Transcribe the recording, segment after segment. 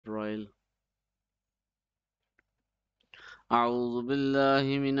أعوذ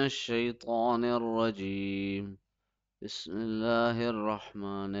بالله من الشيطان الرجيم. بسم الله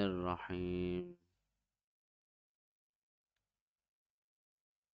الرحمن الرحيم.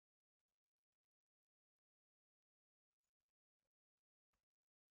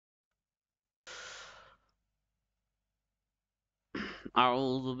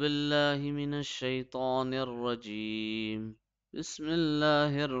 أعوذ بالله من الشيطان الرجيم. بسم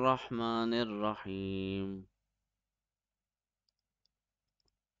الله الرحمن الرحيم.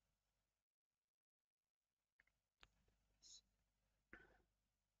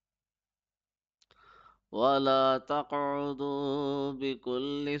 ولا تقعدوا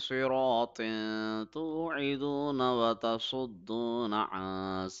بكل صراط توعدون وتصدون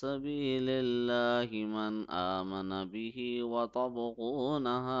عن سبيل الله من آمن به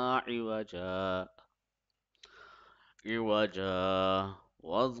وتبغونها عوجا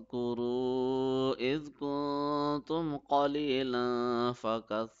واذكروا إذ كنتم قليلا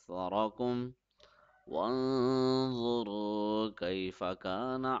فكثركم وانظروا كيف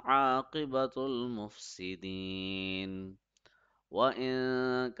كان عاقبة المفسدين.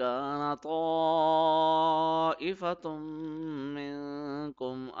 وإن كان طائفة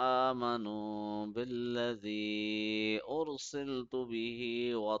منكم آمنوا بالذي أرسلت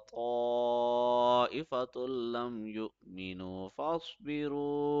به وطائفة لم يؤمنوا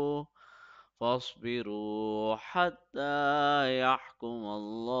فاصبروا حتى يحكم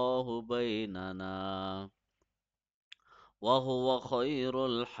الله بيننا وهو خير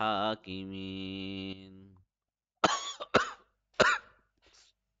الحاكمين.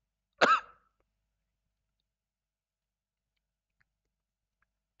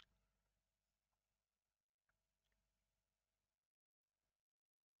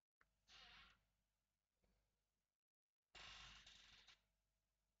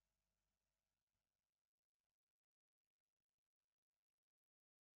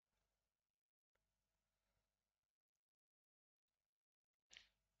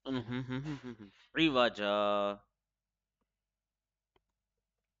 Rivaja.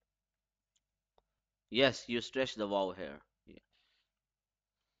 Yes, you stretch the vowel here. Yeah.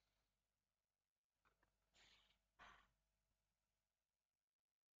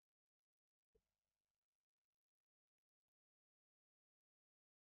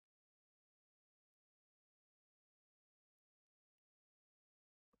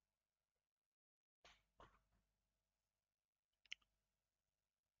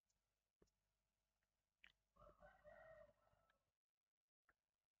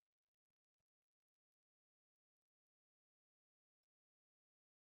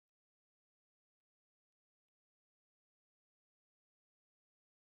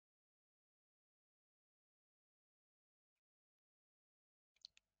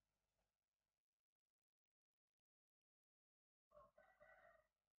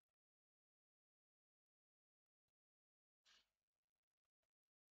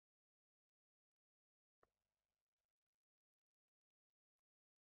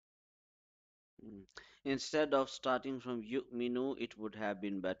 Mm. Instead of starting from yu'minu, it would have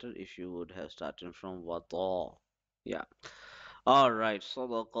been better if you would have started from wata. Yeah. All right.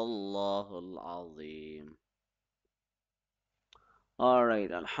 Sadaqallahul azim. All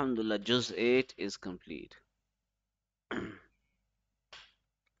right. Alhamdulillah. Juz 8 is complete. Yeah.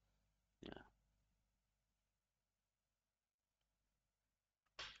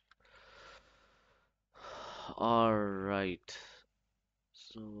 All right.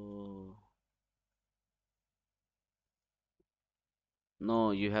 So,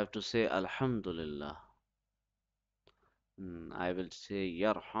 no, you have to say Alhamdulillah. I will say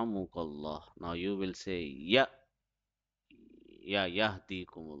Yarhamukallah. Now you will say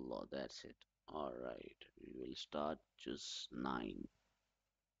Yahdikumullah. That's it. All right. We will start just 9.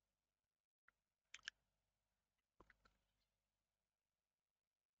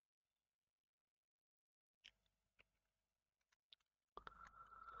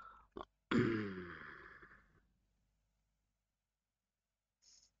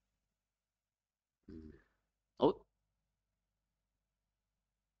 Oh,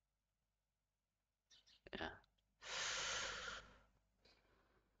 yeah.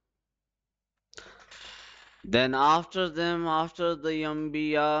 Then after them, after the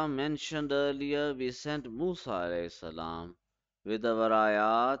Yambiya mentioned earlier, we sent Musa alayhi salam with our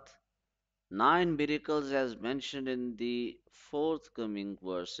ayat, 9 miracles as mentioned in the forthcoming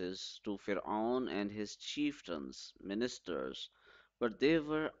verses to Fir'aun and his chieftains, ministers, but they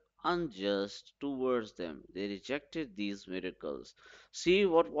were unjust towards them. They rejected these miracles. See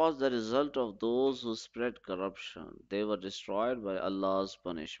what was the result of those who spread corruption. They were destroyed by Allah's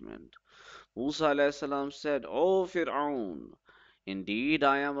punishment. Musa alayhi salam said, O Fir'aun, indeed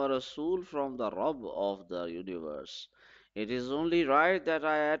I am a Rasul from the Rabb of the universe. It is only right that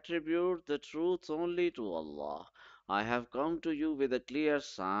I attribute the truth only to Allah. I have come to you with a clear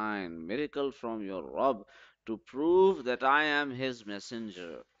sign, miracle from your Rabb, to prove that I am his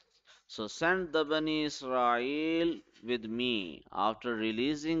messenger. So send the Bani Israel with me after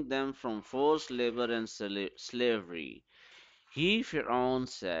releasing them from forced labor and slavery. He, Pharaoh,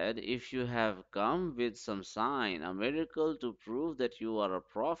 said, If you have come with some sign, a miracle to prove that you are a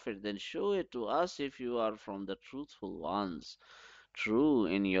prophet, then show it to us if you are from the truthful ones, true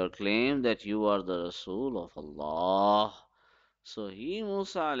in your claim that you are the Rasul of Allah. So he,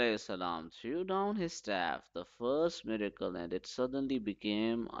 Musa alayhi salam, threw down his staff, the first miracle, and it suddenly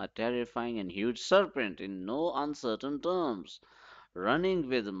became a terrifying and huge serpent in no uncertain terms, running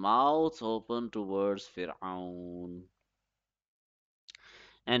with mouth open towards Fir'aun.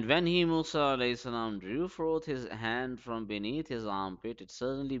 And when he, Musa alayhi salam, drew forth his hand from beneath his armpit, it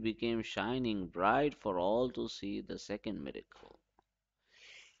suddenly became shining bright for all to see the second miracle.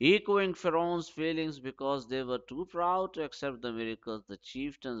 Echoing Pharaoh's feelings because they were too proud to accept the miracles, the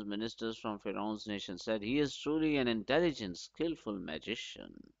chieftains, ministers from Pharaoh's nation said, He is truly an intelligent, skillful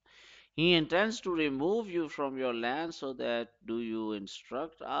magician. He intends to remove you from your land, so that do you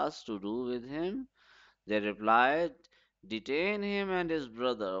instruct us to do with him? They replied, Detain him and his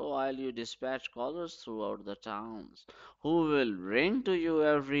brother while you dispatch callers throughout the towns, who will bring to you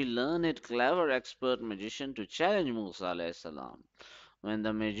every learned, clever, expert magician to challenge Musa alayhi salam. When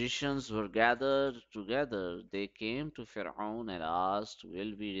the magicians were gathered together, they came to Pharaoh and asked,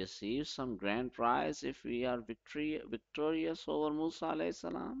 Will we receive some grand prize if we are victorious over Musa alayhi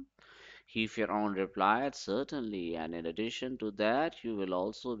salam? He, Pharaoh, replied, Certainly, and in addition to that, you will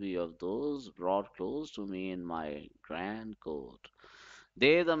also be of those brought close to me in my grand court.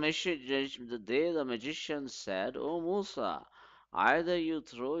 They, the magicians, said, O Musa, either you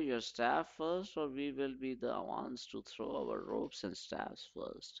throw your staff first, or we will be the ones to throw our ropes and staffs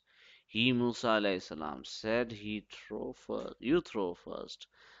first. He, Musa alayhi salam, said, You throw first.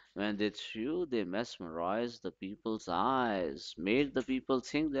 When they threw, they mesmerized the people's eyes, made the people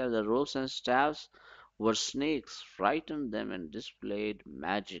think that the ropes and staffs were snakes, frightened them, and displayed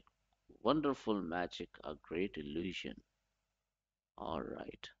magic, wonderful magic, a great illusion. All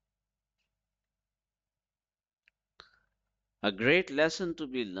right. A great lesson to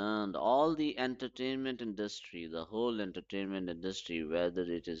be learned. All the entertainment industry, the whole entertainment industry, whether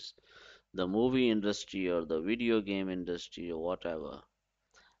it is the movie industry or the video game industry or whatever,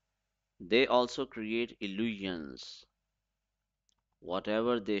 they also create illusions.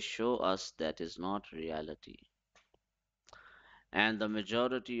 Whatever they show us, that is not reality. And the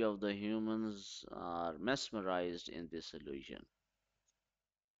majority of the humans are mesmerized in this illusion.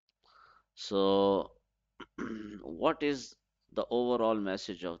 So, what is the overall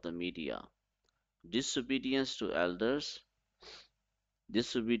message of the media? Disobedience to elders,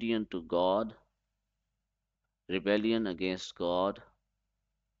 disobedience to God, rebellion against God,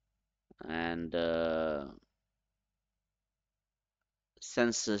 and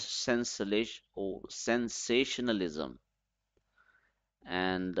sensationalism,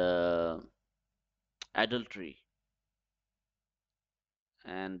 and adultery,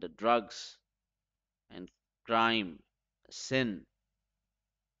 and drugs, and crime, sin.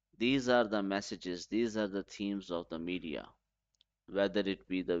 These are the messages, these are the themes of the media, whether it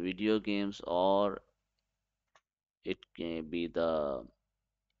be the video games or it can be uh,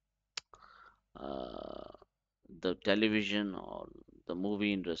 the television or the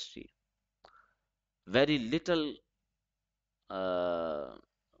movie industry. Very little uh,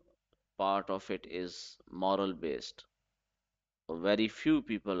 part of it is moral based. Very few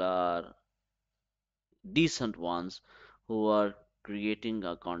people are decent ones who are creating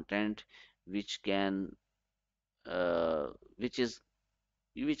a content which can uh, which is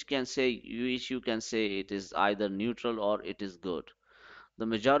which you can say it is either neutral or it is good. The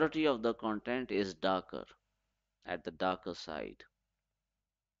majority of the content is darker, at the darker side.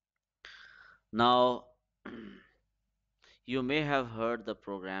 Now, you may have heard the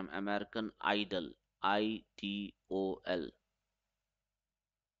program American Idol, IDOL.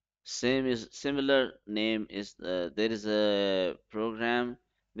 Same is similar name is there is a program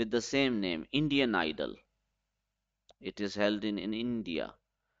with the same name, Indian Idol. It is held in India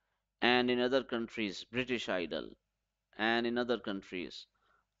and in other countries, British Idol, and in other countries.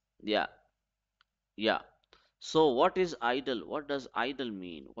 Yeah, yeah. So what is idol? What does idol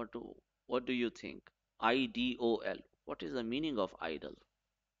mean? What do you think? IDOL. What is the meaning of idol?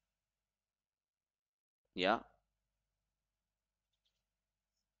 Yeah.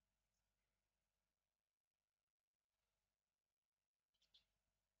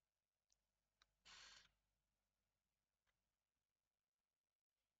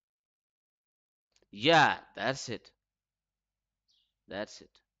 Yeah, that's it. That's it.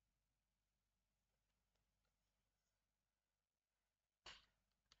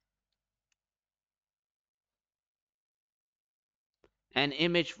 An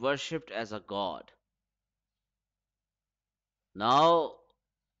image worshipped as a god. Now,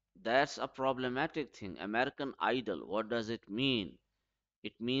 that's a problematic thing. American Idol, what does it mean?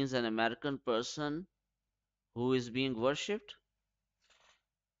 It means an American person who is being worshipped.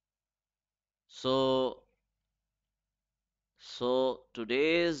 So, so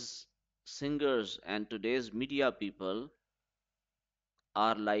today's singers and today's media people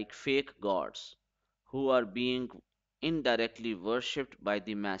are like fake gods who are being indirectly worshipped by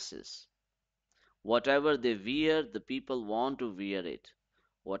the masses. Whatever they wear, the people want to wear it.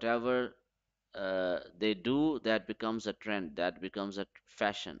 Whatever they do, that becomes a trend, that becomes a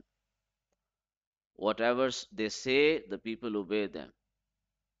fashion. Whatever they say, the people obey them.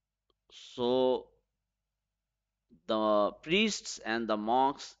 So the priests and the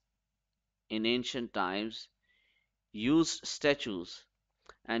monks in ancient times used statues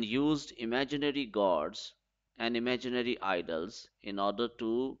and used imaginary gods and imaginary idols in order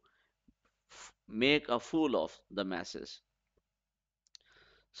to make a fool of the masses.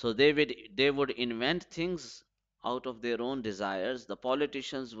 So they would invent things out of their own desires. The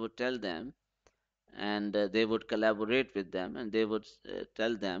politicians would tell them, and they would collaborate with them, and they would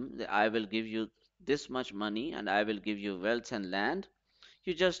tell them that I will give you this much money and I will give you wealth and land.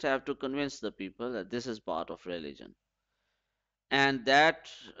 You just have to convince the people that this is part of religion. And that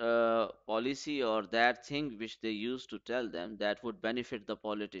policy or that thing which they used to tell them, that would benefit the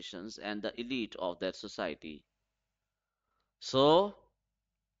politicians and the elite of that society. So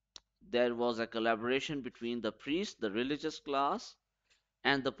there was a collaboration between the priest, the religious class,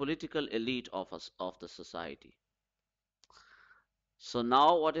 and the political elite of the society. So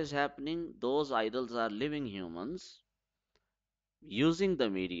now what is happening? Those idols are living humans using the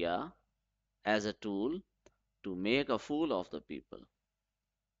media as a tool to make a fool of the people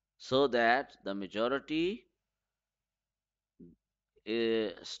so that the majority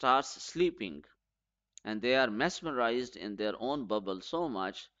starts sleeping, and they are mesmerized in their own bubble so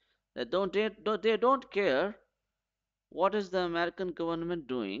much that they don't care what is the American government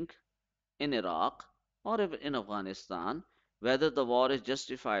doing in Iraq or in Afghanistan, whether the war is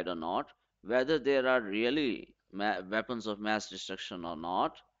justified or not, whether there are really weapons of mass destruction or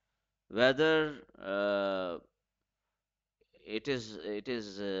not, whether it is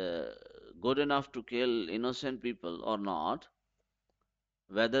good enough to kill innocent people or not,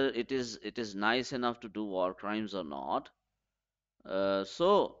 whether it is nice enough to do war crimes or not.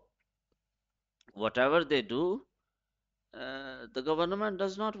 So whatever they do, the government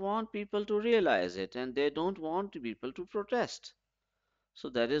does not want people to realize it, and they don't want people to protest. So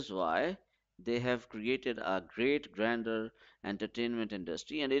that is why they have created a great, grander entertainment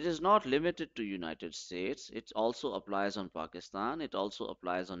industry, and it is not limited to United States. It also applies on Pakistan. It also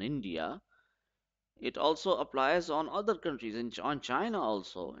applies on India. It also applies on other countries, on China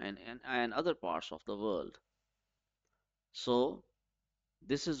also, and other parts of the world. So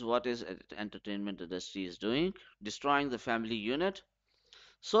this is what is entertainment industry is doing, destroying the family unit,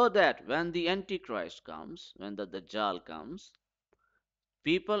 so that when the Antichrist comes, when the Dajjal comes,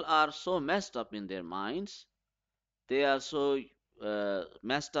 people are so messed up in their minds, they are so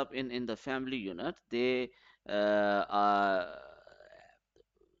messed up in the family unit, they are,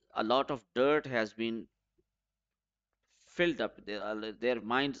 a lot of dirt has been filled up, their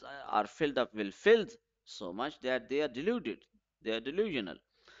minds are filled up with filth so much that they are deluded, they are delusional.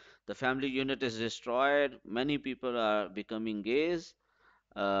 The family unit is destroyed, many people are becoming gays,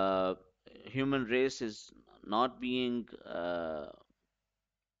 uh, human race is not being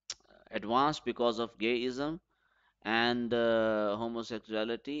advanced because of gayism and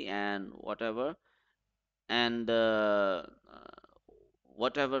homosexuality and whatever, and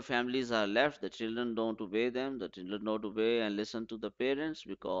whatever families are left, the children don't obey them, the children don't obey and listen to the parents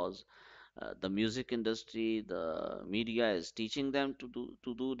because the music industry, the media is teaching them to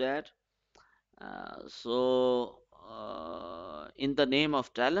do that. In the name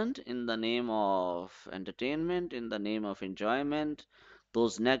of talent, in the name of entertainment, in the name of enjoyment,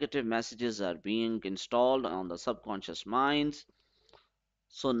 those negative messages are being installed on the subconscious minds.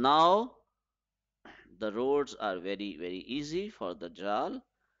 So now the roads are very, very easy for the Jal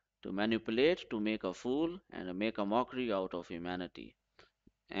to manipulate, to make a fool and make a mockery out of humanity.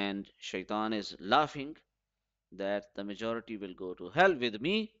 And Shaitan is laughing that the majority will go to hell with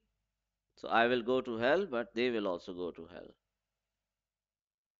me. So I will go to hell, but they will also go to hell.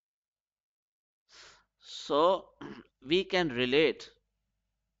 So we can relate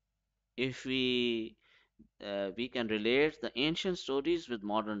if we can relate the ancient stories with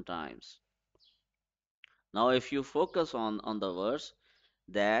modern times. Now, if you focus on the verse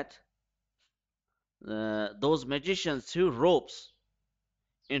that those magicians threw ropes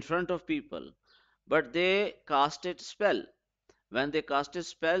in front of people, but they casted spell. When they casted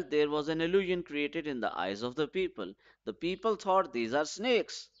spell, there was an illusion created in the eyes of the people. The people thought these are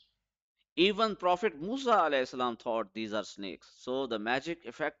snakes. Even Prophet Musa alayhi salam thought these are snakes. So the magic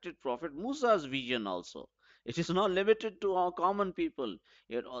affected Prophet Musa's vision also. It is not limited to our common people.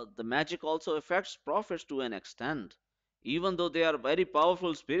 The magic also affects prophets to an extent, even though they are very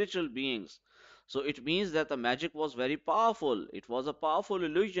powerful spiritual beings. So it means that the magic was very powerful. It was a powerful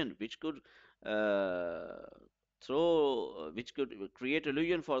illusion which could uh, which could create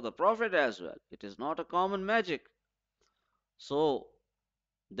illusion for the prophet as well. It is not a common magic. So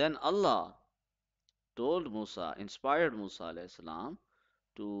then Allah told Musa, inspired Musa alayhi salam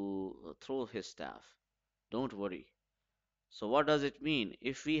to throw his staff. Don't worry. So what does it mean?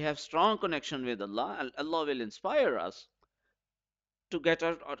 If we have strong connection with Allah, Allah will inspire us to get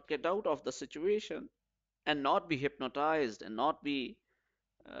out of the situation and not be hypnotized and not be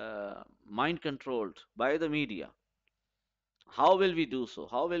mind controlled by the media. How will we do so?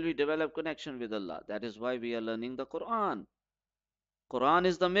 How will we develop connection with Allah? That is why we are learning the Quran. Quran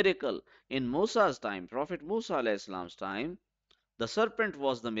is the miracle. In Musa's time, Prophet Musa alayhi salam's time, the serpent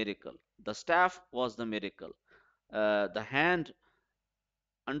was the miracle. The staff was the miracle. The hand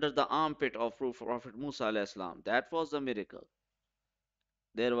under the armpit of Prophet Musa alayhi salam, that was the miracle.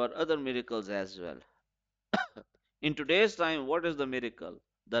 There were other miracles as well. In today's time, what is the miracle?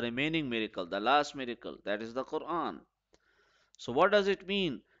 The remaining miracle, the last miracle, that is the Quran. So, what does it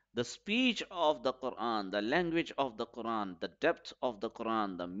mean? The speech of the Quran, the language of the Quran, the depth of the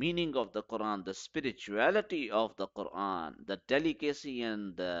Quran, the meaning of the Quran, the spirituality of the Quran, the delicacy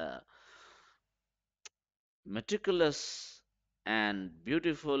and the meticulous and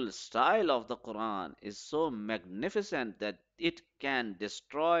beautiful style of the Quran is so magnificent that it can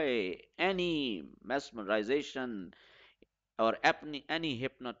destroy any mesmerization or any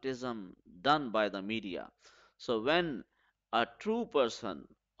hypnotism done by the media. So, when a true person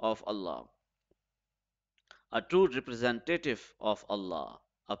of Allah, a true representative of Allah,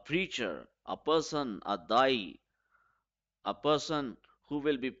 a preacher, a person, a dai, a person who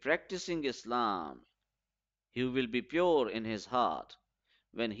will be practicing Islam, he will be pure in his heart.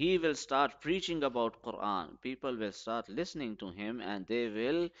 When he will start preaching about Quran, people will start listening to him and they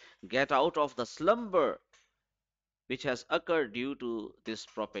will get out of the slumber which has occurred due to this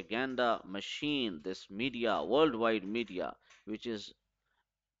propaganda machine, this media, worldwide media, which is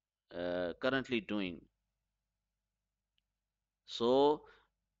currently doing. So,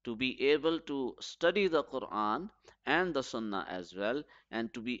 to be able to study the Quran and the Sunnah as well,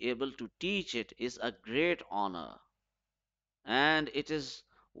 and to be able to teach it is a great honor. And it is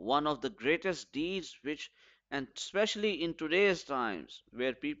one of the greatest deeds which, and especially in today's times,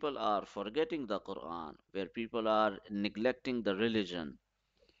 where people are forgetting the Quran, where people are neglecting the religion,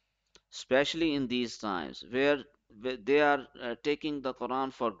 especially in these times, where they are taking the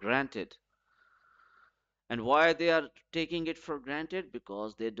Quran for granted. And why they are taking it for granted?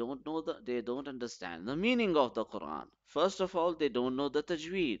 Because they don't understand the meaning of the Quran. First of all, they don't know the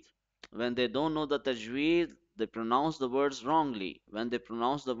Tajweed. When they don't know the Tajweed, they pronounce the words wrongly. When they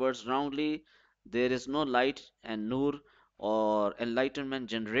pronounce the words wrongly, there is no light and nur or enlightenment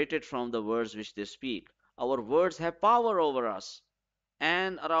generated from the words which they speak. Our words have power over us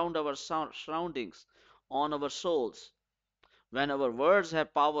and around our surroundings, on our souls. When our words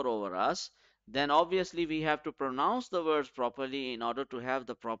have power over us, then obviously we have to pronounce the words properly in order to have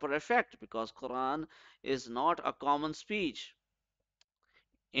the proper effect, because Quran is not a common speech.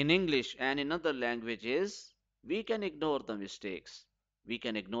 In English and in other languages, we can ignore the mistakes. We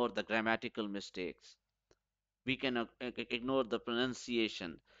can ignore the grammatical mistakes. We can ignore the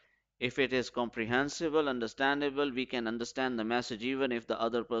pronunciation. If it is comprehensible, understandable, we can understand the message even if the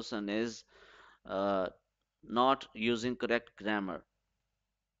other person is uh, not using correct grammar.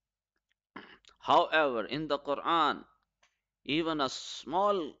 However, in the Quran, even a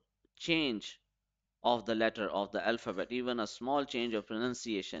small change of the letter of the alphabet, even a small change of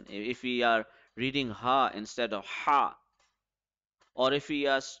pronunciation, if we are reading ha instead of ha, or if we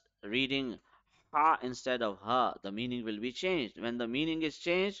are reading ha instead of ha, the meaning will be changed. When the meaning is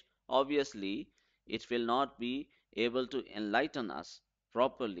changed, obviously it will not be able to enlighten us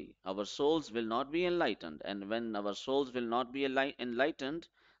properly. Our souls will not be enlightened, and when our souls will not be enlightened,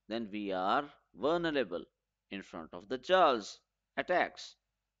 then we are vulnerable in front of the Charles attacks,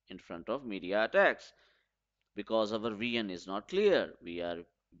 in front of media attacks, because our vision is not clear. We are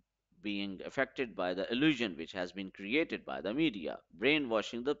being affected by the illusion which has been created by the media,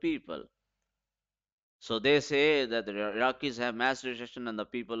 brainwashing the people. So they say that the Iraqis have mass recession, and the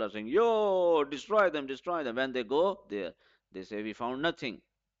people are saying, "Yo, destroy them, destroy them." When they go, they say, "We found nothing."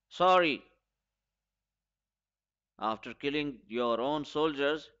 Sorry, after killing your own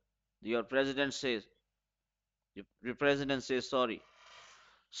soldiers, your president says, your president says sorry.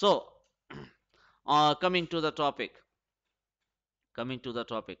 So, coming to the topic, coming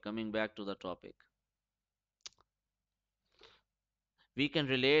back to the topic, we can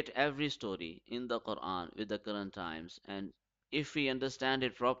relate every story in the Quran with the current times, and if we understand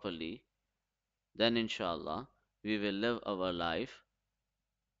it properly, then inshallah we will live our life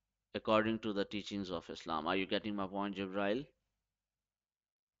according to the teachings of Islam. Are you getting my point, Jibrail?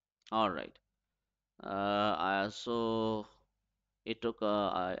 All right. So I took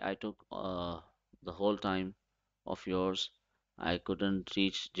the whole time of yours. I couldn't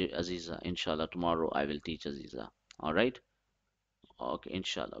teach Aziza. Inshallah, tomorrow I will teach Aziza. All right? Okay,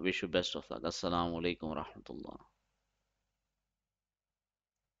 inshallah. Wish you best of luck. Assalamu alaikum wa rahmatullah.